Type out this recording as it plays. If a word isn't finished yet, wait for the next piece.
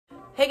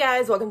Hey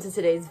guys, welcome to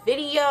today's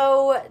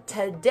video.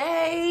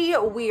 Today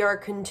we are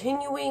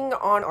continuing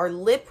on our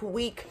lip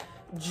week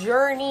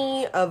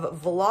journey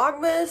of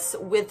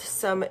Vlogmas with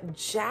some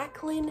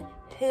Jaclyn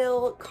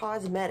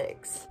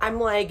Cosmetics. I'm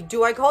like,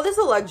 do I call this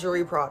a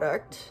luxury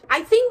product?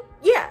 I think,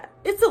 yeah,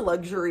 it's a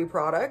luxury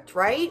product,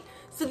 right?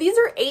 So these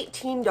are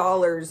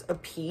 $18 a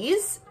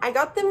piece. I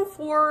got them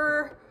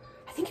for,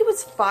 I think it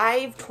was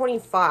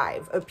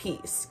 $5.25 a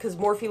piece because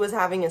Morphe was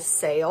having a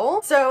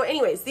sale. So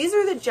anyways, these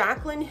are the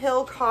Jaclyn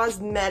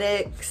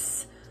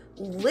Cosmetics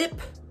lip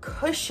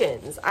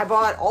cushions. I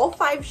bought all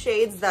 5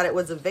 shades that it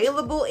was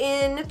available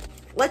in.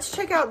 Let's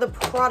check out the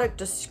product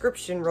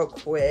description real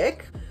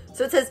quick.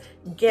 So it says,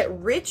 get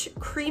rich,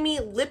 creamy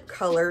lip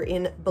color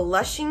in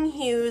blushing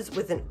hues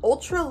with an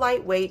ultra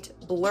lightweight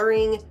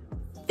blurring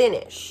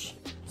finish.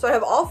 So I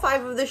have all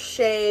 5 of the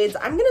shades.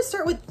 I'm gonna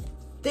start with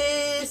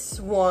this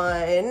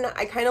one.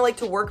 I kind of like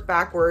to work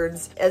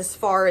backwards as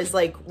far as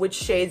like which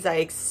shades I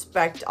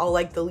expect I'll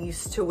like the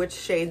least to which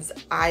shades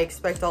I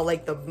expect I'll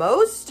like the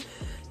most,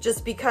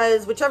 just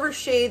because whichever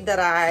shade that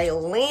I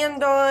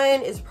land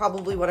on is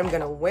probably what I'm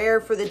gonna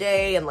wear for the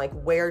day and like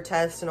wear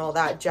test and all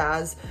that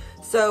jazz.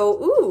 So,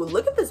 ooh,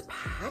 look at this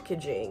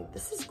packaging.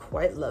 This is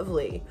quite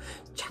lovely.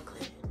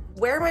 Jaclyn.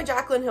 Where are my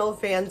Jaclyn Hill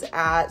fans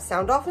at?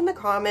 Sound off in the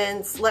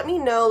comments. Let me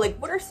know,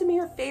 like, what are some of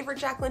your favorite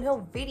Jaclyn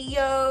Hill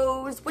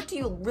videos? What do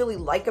you really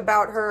like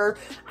about her?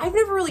 I've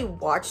never really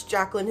watched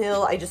Jaclyn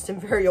Hill. I just am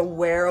very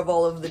aware of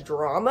all of the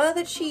drama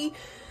that she,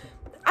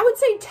 I would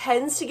say,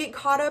 tends to get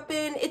caught up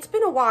in. It's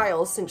been a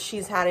while since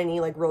she's had any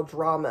like real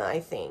drama,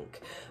 I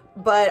think.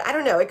 But I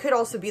don't know, it could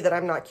also be that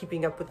I'm not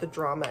keeping up with the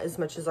drama as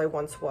much as I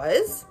once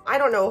was. I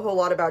don't know a whole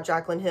lot about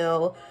Jaclyn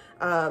Hill.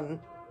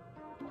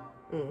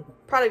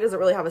 Product doesn't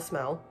really have a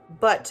smell,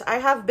 but I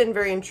have been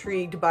very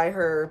intrigued by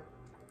her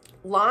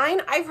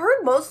line. I've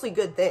heard mostly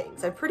good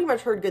things. I've pretty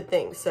much heard good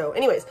things. So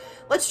anyways,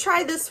 let's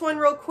try this one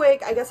real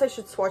quick. I guess I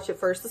should swatch it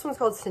first. This one's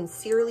called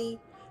Sincerely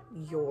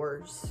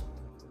Yours.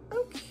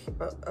 Okay.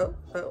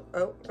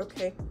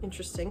 Okay.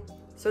 Interesting.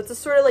 So it's a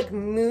sort of like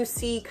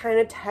moussey kind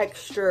of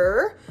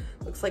texture.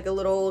 Looks like a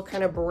little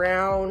kind of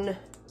brown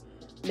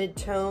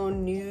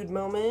mid-tone nude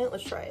moment.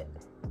 Let's try it.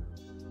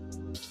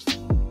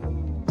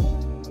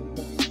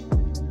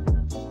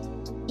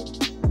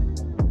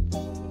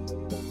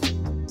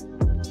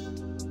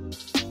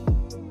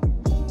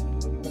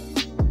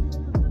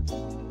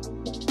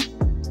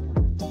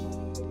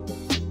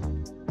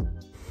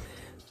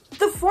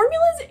 The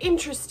formula is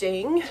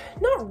interesting,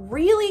 not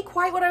really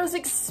quite what I was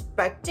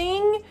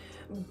expecting,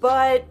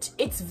 but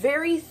it's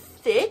very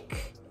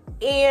thick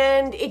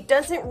and it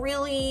doesn't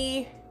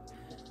really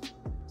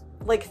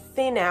like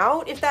thin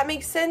out, if that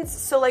makes sense.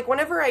 So like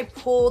whenever I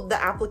pulled the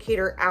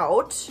applicator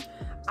out,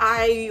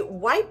 I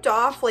wiped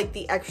off like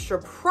the extra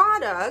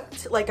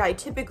product like I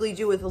typically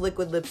do with a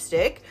liquid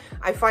lipstick.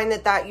 I find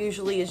that that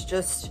usually is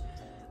just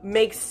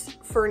makes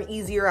for an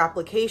easier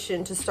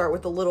application to start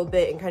with a little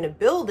bit and kind of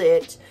build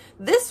it.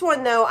 This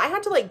one though, I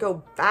had to like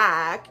go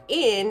back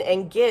in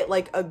and get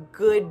like a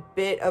good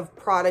bit of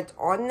product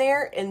on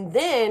there, and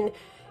then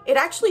it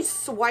actually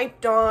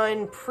swiped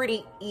on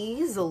pretty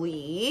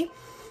easily.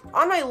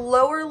 On my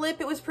lower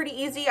lip it was pretty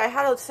easy. I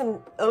had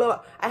some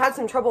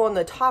trouble on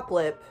the top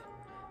lip,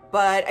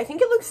 but I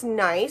think it looks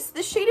nice.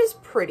 This shade is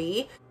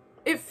pretty.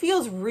 It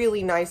feels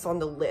really nice on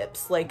the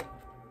lips. Like,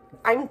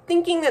 I'm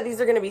thinking that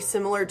these are going to be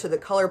similar to the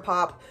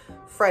ColourPop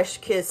Fresh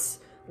Kiss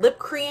lip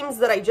creams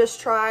that I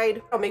just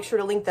tried. I'll make sure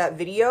to link that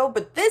video,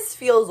 but this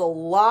feels a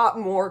lot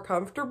more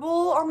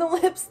comfortable on the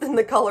lips than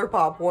the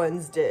ColourPop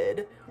ones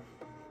did.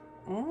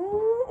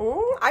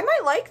 I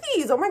might like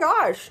these. Oh my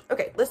gosh.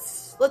 Okay,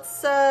 let's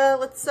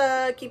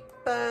keep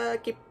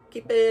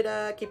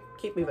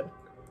moving.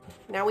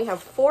 Now we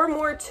have 4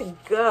 more to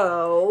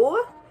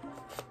go.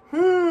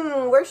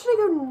 Where should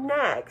I go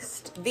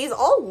next? These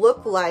all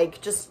look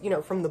like, just, you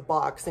know, from the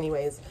box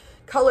anyways,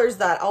 colors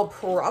that I'll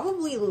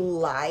probably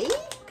like.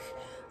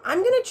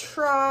 I'm gonna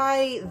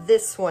try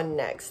this one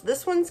next.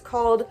 This one's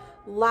called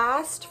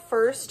Last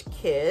First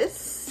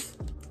Kiss.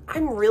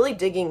 I'm really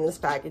digging this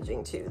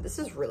packaging too. This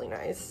is really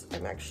nice.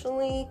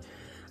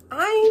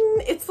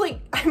 It's like,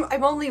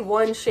 I'm only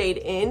 1 shade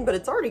in, but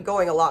it's already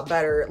going a lot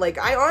better. Like,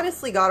 I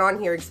honestly got on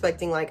here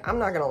expecting like, I'm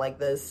not gonna like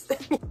this,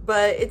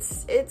 but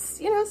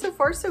it's, you know, so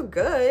far so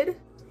good.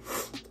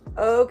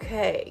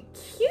 Okay,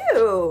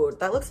 cute.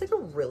 That looks like a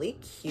really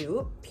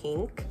cute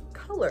pink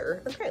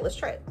color. Okay, let's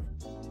try it.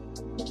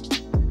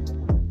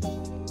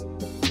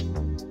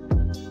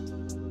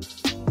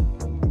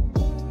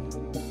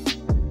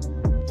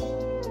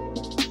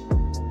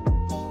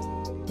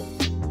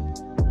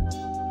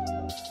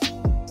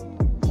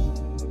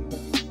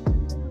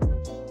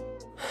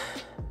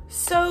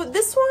 So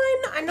this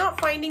one I'm not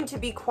finding to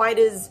be quite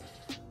as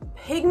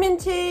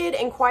pigmented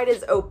and quite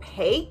as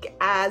opaque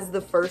as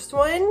the first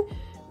one,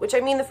 which,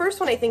 I mean, the first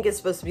one I think is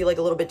supposed to be like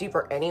a little bit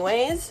deeper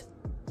anyways.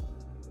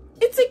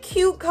 It's a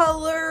cute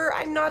color.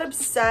 I'm not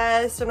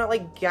obsessed. I'm not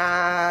like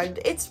gagged.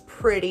 It's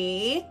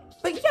pretty.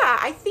 But yeah,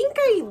 I think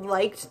I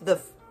liked the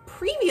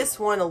previous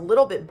one a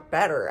little bit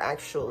better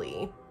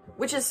actually.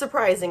 which is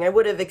surprising. I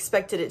would have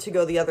expected it to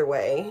go the other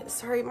way.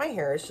 Sorry, my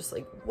hair is just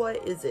like,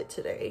 what is it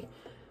today?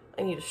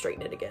 I need to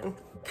straighten it again.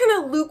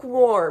 Kind of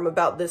lukewarm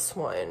about this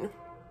one.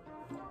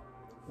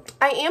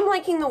 I am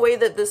liking the way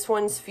that this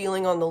one's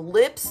feeling on the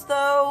lips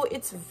though.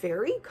 It's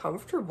very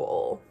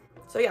comfortable.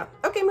 So yeah,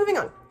 okay, moving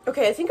on.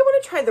 Okay, I think I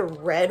want to try the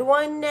red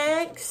one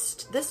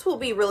next. This will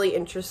be really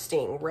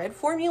interesting. Red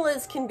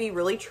formulas can be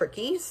really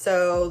tricky,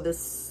 so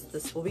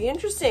this will be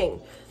interesting.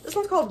 This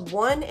one's called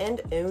One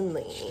and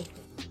Only.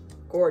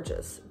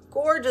 Gorgeous,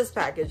 gorgeous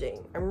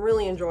packaging. I'm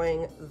really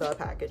enjoying the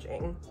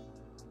packaging.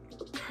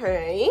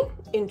 Okay,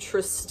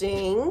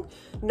 interesting.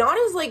 Not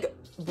as like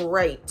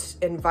bright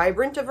and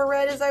vibrant of a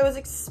red as I was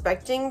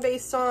expecting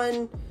based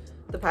on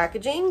the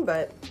packaging,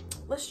 but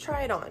let's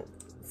try it on,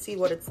 see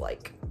what it's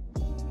like.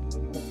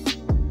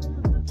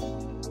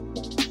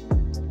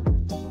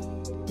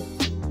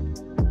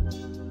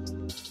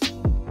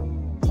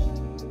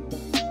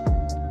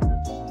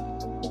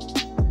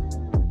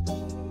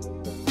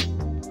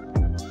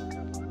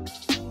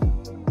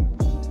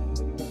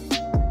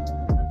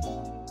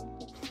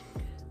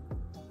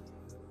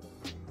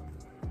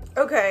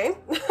 Okay.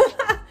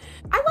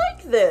 I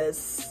like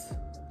this.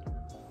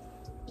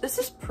 This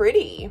is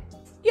pretty.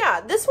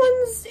 Yeah, this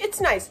one's, it's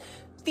nice.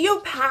 The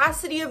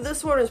opacity of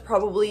this one is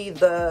probably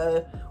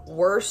the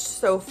worst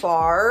so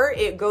far.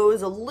 It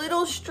goes a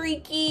little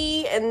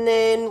streaky, and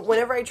then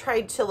whenever I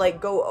tried to like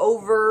go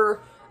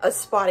over a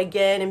spot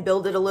again and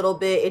build it a little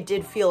bit, it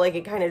did feel like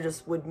it kind of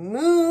just would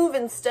move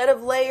instead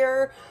of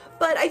layer.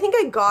 But I think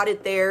I got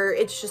it there.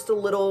 It's just a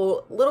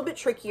little bit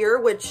trickier,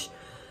 which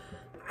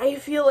I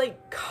feel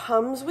like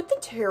comes with the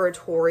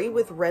territory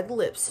with red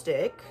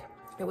lipstick.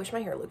 I wish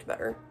my hair looked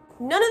better.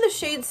 None of the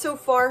shades so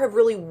far have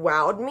really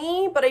wowed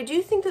me, but I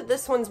do think that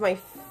this one's my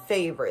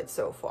favorite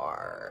so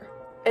far.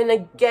 And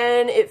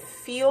again, it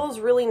feels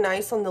really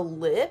nice on the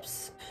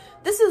lips.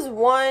 This is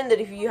one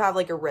that if you have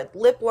like a red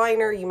lip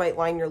liner, you might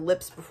line your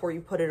lips before you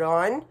put it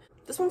on.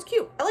 This one's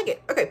cute. I like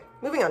it. Okay,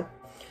 moving on.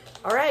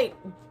 All right,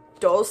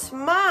 dos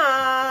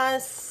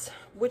más.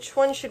 Which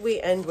one should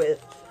we end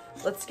with?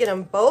 Let's get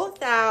them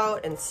both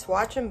out and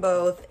swatch them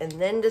both and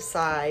then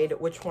decide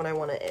which one I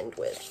want to end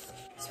with.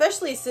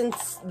 Especially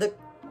since the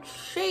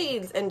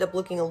shades end up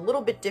looking a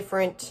little bit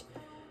different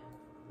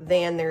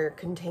than their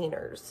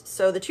containers.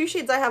 So the two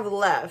shades I have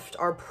left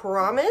are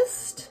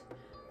Promised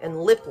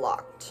and Lip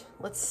Locked.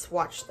 Let's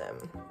swatch them.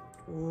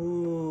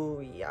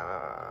 Ooh,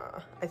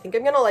 yeah. I think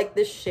I'm gonna like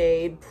this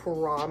shade,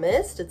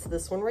 Promised. It's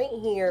this one right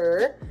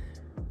here.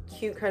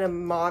 Cute kind of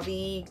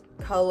mauve-y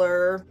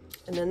color.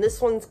 And then this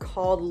one's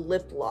called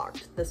Lip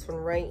Locked, this one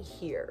right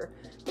here.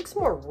 Looks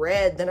more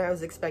red than I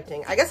was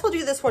expecting. I guess I'll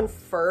do this one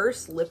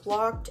first, Lip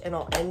Locked, and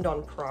I'll end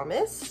on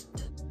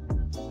Promised.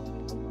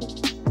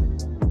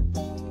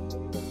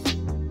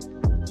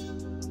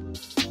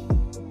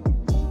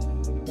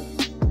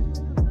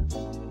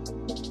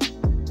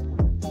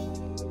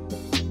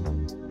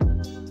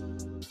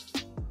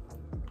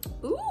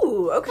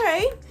 Ooh,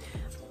 okay.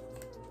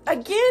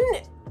 Again,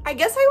 I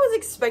guess I was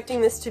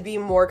expecting this to be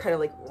more kind of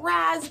like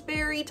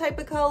raspberry type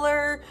of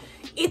color.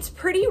 It's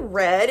pretty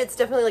red. It's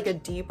definitely like a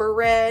deeper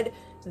red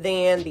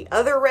than the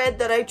other red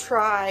that I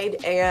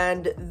tried.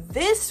 And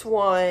this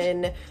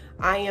one,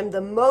 I am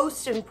the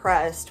most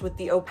impressed with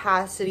the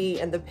opacity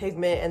and the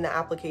pigment and the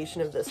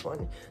application of this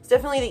one. It's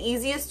definitely the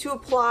easiest to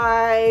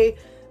apply,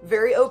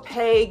 very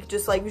opaque,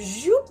 just like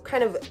zoop,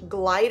 kind of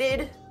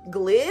glided,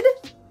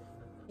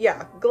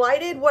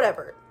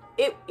 whatever.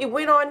 It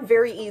went on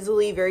very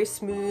easily, very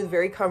smooth,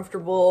 very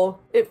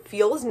comfortable. It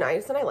feels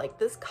nice and I like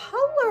this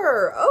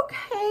color.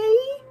 Okay.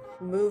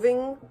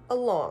 Moving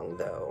along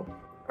though.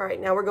 All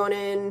right, now we're going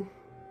in,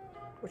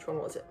 which one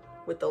was it?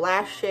 With the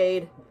last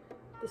shade,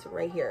 this one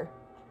right here,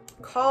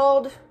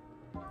 called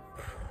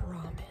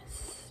Promised.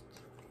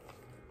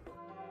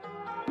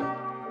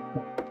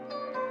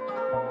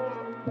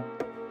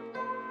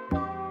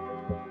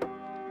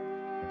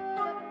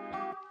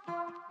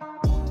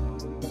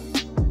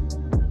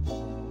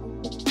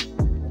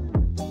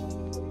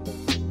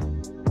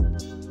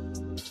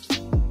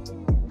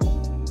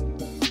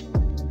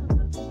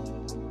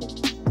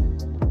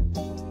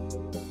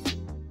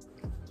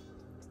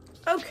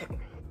 Okay,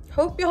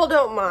 hope y'all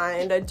don't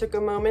mind. I took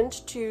a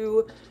moment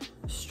to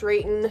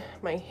straighten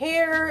my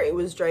hair. It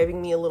was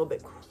driving me a little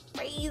bit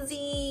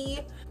crazy.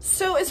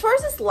 So as far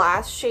as this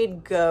last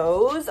shade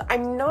goes,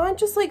 I'm not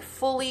just like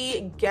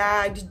fully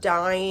gagged,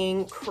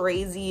 dying,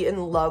 crazy in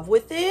love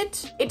with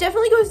it. It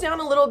definitely goes down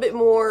a little bit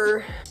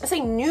more, I say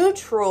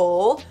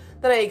neutral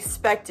than I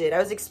expected. I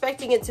was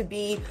expecting it to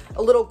be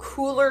a little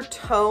cooler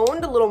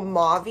toned, a little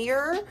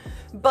mauvier,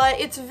 but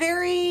it's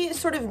very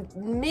sort of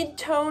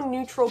mid-tone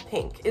neutral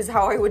pink is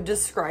how I would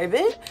describe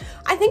it.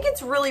 I think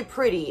it's really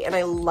pretty and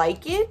I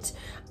like it.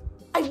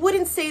 I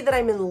wouldn't say that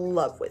I'm in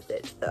love with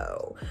it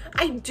though.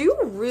 I do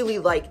really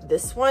like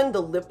this one,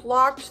 the Lip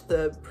Locked,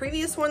 the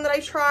previous one that I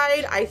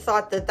tried. I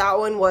thought that that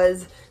one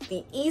was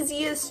the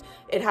easiest.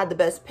 It had the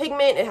best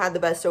pigment, it had the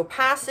best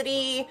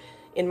opacity.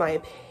 in my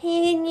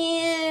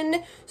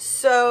opinion.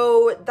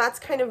 So that's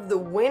kind of the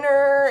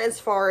winner as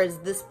far as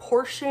this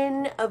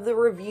portion of the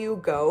review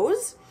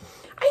goes.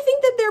 I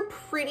think that they're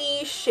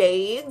pretty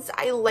shades.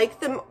 I like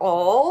them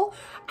all.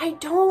 I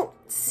don't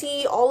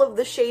see all of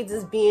the shades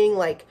as being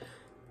like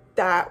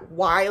that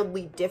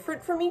wildly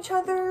different from each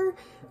other.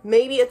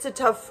 Maybe it's a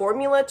tough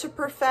formula to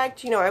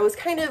perfect. You know, I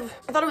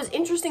thought it was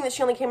interesting that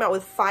she only came out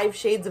with 5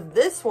 shades of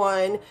this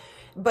one,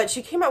 but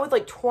she came out with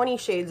like 20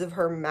 shades of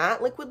her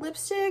matte liquid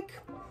lipstick.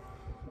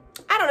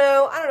 I don't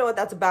know what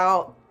that's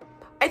about.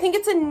 I think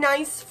it's a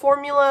nice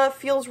formula,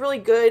 feels really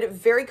good,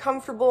 very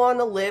comfortable on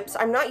the lips.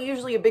 I'm not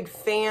usually a big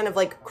fan of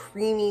like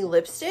creamy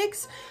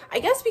lipsticks. I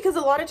guess because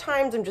a lot of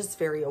times I'm just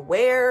very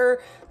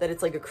aware that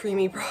it's like a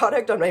creamy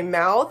product on my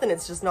mouth and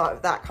it's just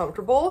not that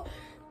comfortable.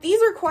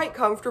 These are quite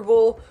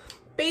comfortable.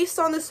 Based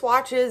on the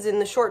swatches in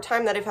the short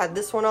time that I've had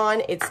this one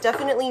on, it's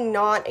definitely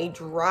not a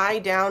dry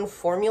down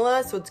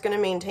formula, so it's gonna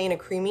maintain a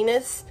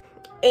creaminess.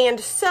 And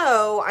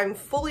so I'm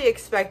fully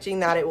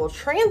expecting that it will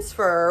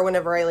transfer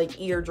whenever I like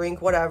eat or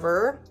drink,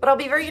 whatever. But I'll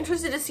be very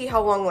interested to see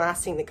how long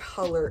lasting the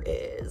color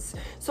is.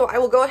 So I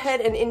will go ahead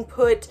and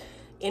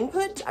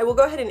I will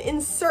go ahead and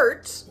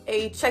insert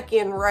a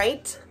check-in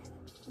right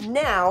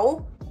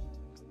now.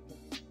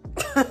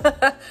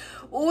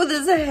 Oh,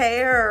 this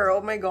hair.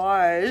 Oh my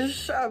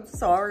gosh. I'm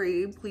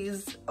sorry.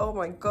 Please. Oh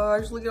my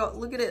gosh. Look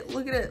at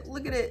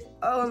it.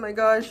 Oh my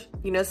gosh.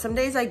 You know, some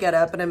days I get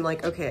up and I'm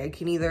like, okay, I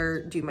can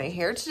either do my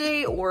hair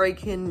today or I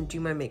can do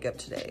my makeup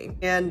today.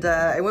 And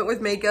I went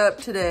with makeup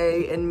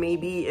today and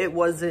maybe it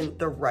wasn't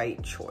the right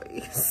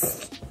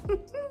choice.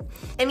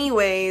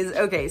 Anyways,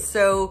 okay,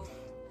 so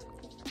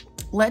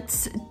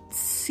let's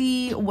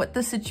see what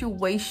the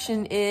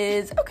situation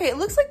is. Okay, it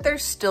looks like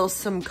there's still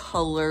some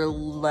color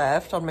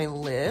left on my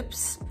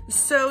lips.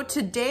 So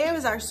today I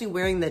was actually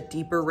wearing that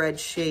deeper red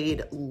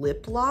shade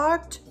Lip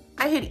Locked.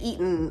 I had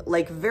eaten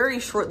like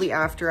very shortly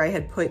after I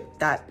had put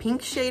that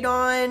pink shade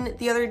on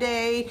the other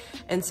day.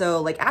 And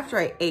so like after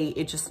I ate,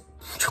 it just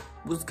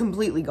was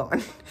completely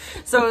gone.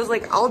 So I was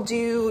like, I'll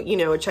do, you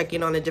know, a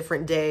check-in on a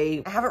different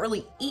day. I haven't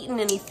really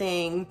eaten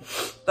anything,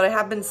 but I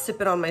have been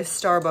sipping on my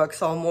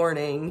Starbucks all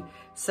morning.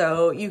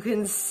 So you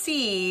can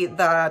see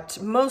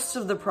that most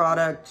of the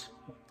product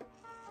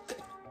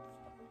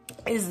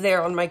is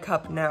there on my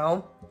cup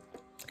now.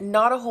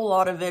 Not a whole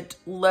lot of it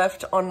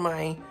left on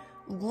my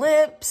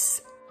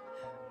lips.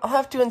 I'll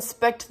have to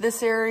inspect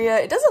this area.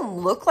 It doesn't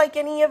look like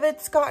any of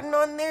it's gotten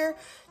on there.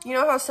 You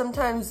know how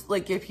sometimes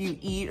like if you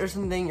eat or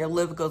something, your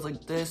lip goes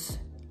like this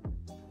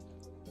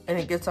and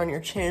it gets on your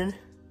chin?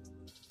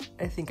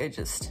 I think I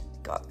just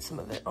got some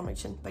of it on my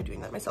chin by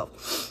doing that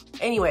myself.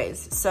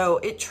 Anyways, so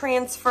it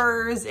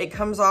transfers, it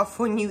comes off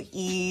when you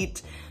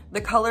eat. The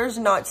color's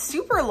not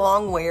super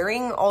long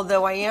wearing,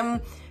 although I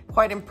am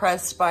quite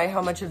impressed by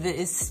how much of it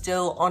is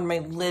still on my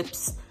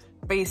lips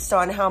based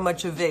on how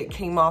much of it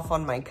came off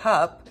on my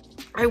cup.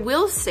 I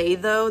will say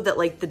though that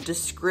like the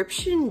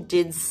description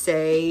did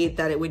say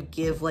that it would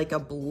give like a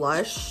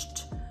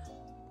blushed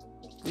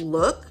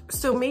look.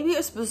 So maybe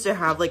it's supposed to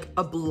have like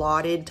a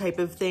blotted type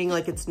of thing.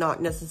 Like it's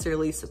not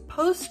necessarily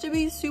supposed to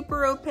be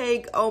super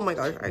opaque. Oh my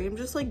gosh, I am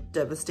just like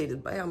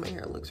devastated by how my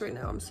hair looks right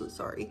now. I'm so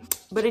sorry.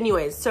 But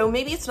anyways, so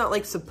maybe it's not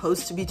like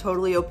supposed to be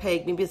totally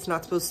opaque. Maybe it's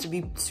not supposed to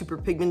be super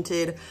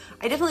pigmented.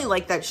 I definitely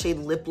like that shade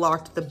Lip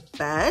Locked the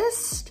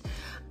best.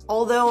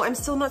 Although I'm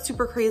still not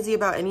super crazy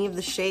about any of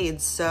the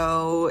shades.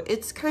 So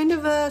it's kind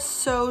of a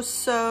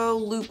so-so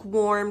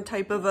lukewarm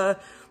type of a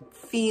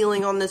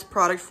feeling on this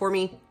product for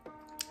me.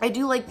 I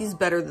do like these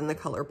better than the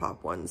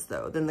ColourPop ones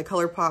though, than the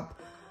ColourPop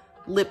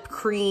lip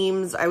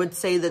creams. I would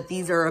say that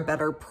these are a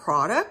better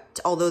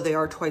product, although they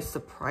are twice the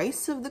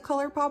price of the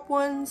ColourPop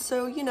ones.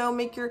 So, you know,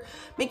 make your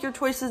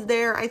choices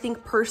there. I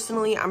think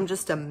personally, I'm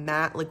just a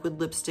matte liquid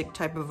lipstick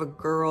type of a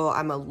girl.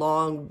 I'm a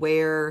long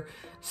wear,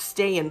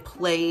 stay in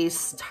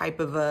place type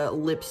of a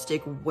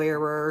lipstick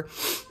wearer.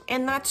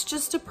 And that's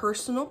just a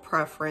personal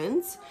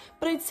preference,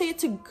 but I'd say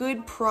it's a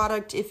good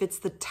product if it's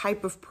the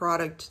type of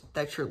product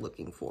that you're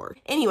looking for.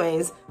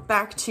 Anyways,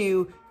 back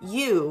to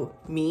you,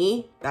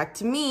 me, back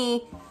to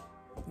me,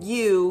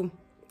 you.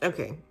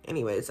 Okay,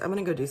 anyways, I'm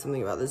gonna go do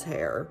something about this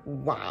hair.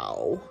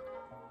 Wow.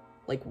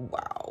 Like,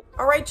 wow.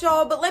 All right,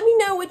 y'all, but let me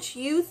know what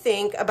you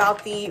think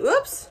about the,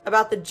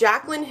 about the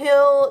Jaclyn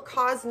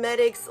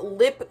Cosmetics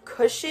lip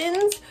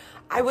cushions.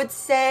 I would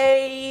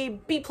say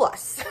B+.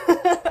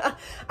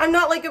 I'm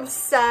not like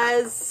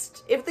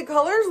obsessed. If the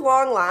color's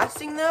long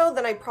lasting though,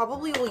 then I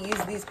probably will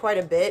use these quite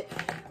a bit,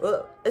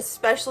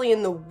 especially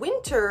in the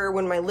winter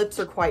when my lips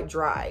are quite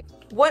dry.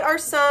 What are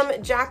some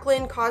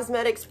Jaclyn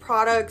Cosmetics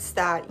products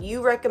that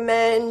you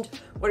recommend?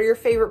 What are your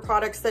favorite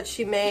products that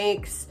she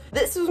makes?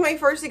 This was my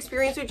first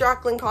experience with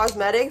Jaclyn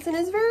Cosmetics and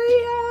it's very,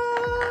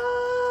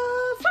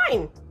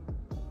 fine.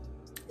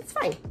 It's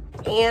fine.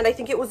 And I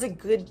think it was a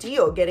good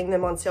deal getting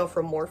them on sale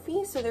from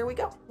Morphe, so there we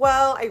go.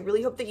 Well, I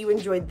really hope that you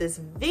enjoyed this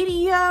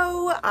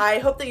video. I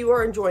hope that you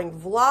are enjoying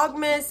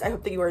Vlogmas. I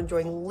hope that you are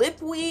enjoying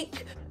Lip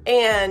Week.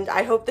 And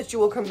I hope that you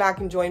will come back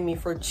and join me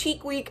for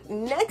Cheek Week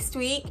next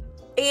week.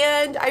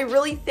 And I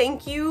really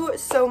thank you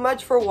so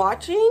much for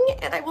watching,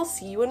 and I will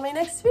see you in my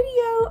next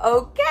video.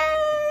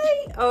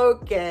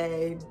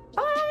 Okay,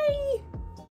 bye.